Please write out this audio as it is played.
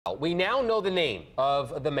We now know the name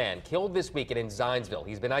of the man killed this weekend in Zionsville.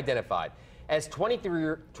 He's been identified as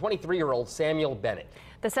 23-year-old Samuel Bennett.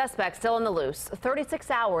 The suspect still on the loose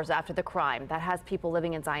 36 hours after the crime. That has people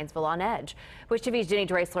living in Zionsville on edge. Wish TV's Jenny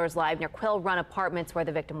Dreasler is live near Quill Run Apartments where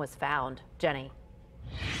the victim was found. Jenny.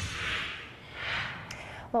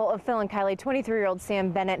 Well, Phil and Kylie, 23-year-old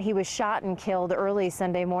Sam Bennett, he was shot and killed early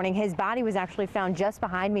Sunday morning. His body was actually found just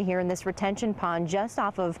behind me here in this retention pond just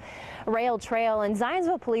off of Rail Trail. And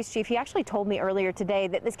Zionsville Police Chief, he actually told me earlier today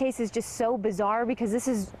that this case is just so bizarre because this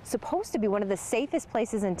is supposed to be one of the safest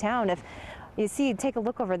places in town. If you see, take a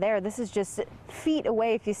look over there. This is just feet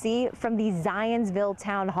away, if you see, from the Zionsville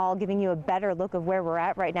Town Hall, giving you a better look of where we're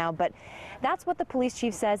at right now. But that's what the police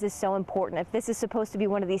chief says is so important. If this is supposed to be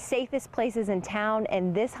one of the safest places in town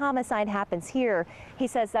and this homicide happens here, he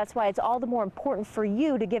says that's why it's all the more important for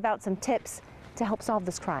you to give out some tips to help solve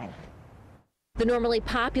this crime. The normally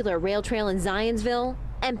popular rail trail in Zionsville,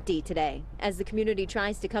 empty today, as the community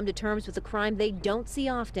tries to come to terms with a crime they don't see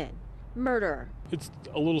often. Murder. It's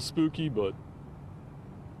a little spooky, but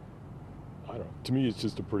I don't know. To me, it's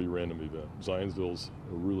just a pretty random event. Zionsville's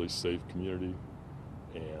a really safe community,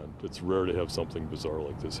 and it's rare to have something bizarre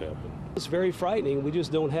like this happen. It's very frightening. We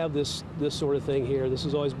just don't have this sort of thing here. This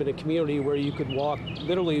has always been a community where you could walk.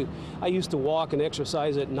 Literally, I used to walk and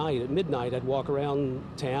exercise at night. At midnight, I'd walk around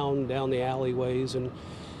town, down the alleyways, and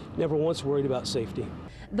never once worried about safety.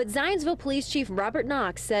 But Zionsville Police Chief Robert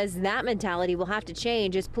Knox says that mentality will have to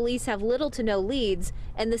change as police have little to no leads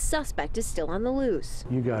and the suspect is still on the loose.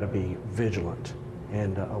 You got to be vigilant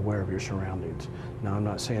and aware of your surroundings. Now, I'm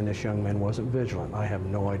not saying this young man wasn't vigilant. I have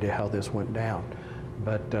no idea how this went down,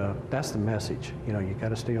 but that's the message. You know, you got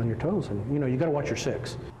to stay on your toes, and you got to watch your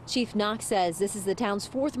six. Chief Knox says this is the town's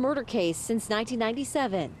 4th murder case since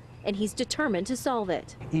 1997, and he's determined to solve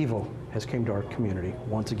it. Evil has come to our community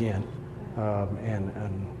once again.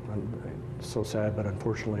 And so sad, but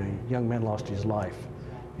unfortunately, a young man lost his life,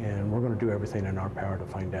 and we're going to do everything in our power to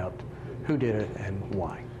find out who did it and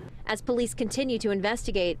why. As police continue to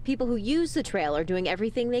investigate, people who use the trail are doing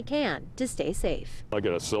everything they can to stay safe. I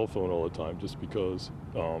got a cell phone all the time just because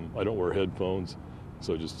I don't wear headphones,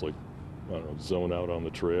 so just like, I don't know, zone out on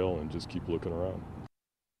the trail and just keep looking around.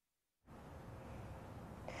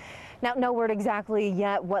 Now, no word exactly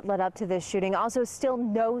yet what led up to this shooting. Also, still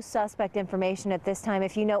no suspect information at this time.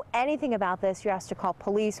 If you know anything about this, you're asked to call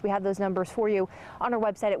police. We have those numbers for you on our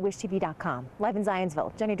website at wishtv.com. Live in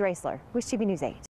Zionsville, Jenny Dreasler, Wish TV News 8.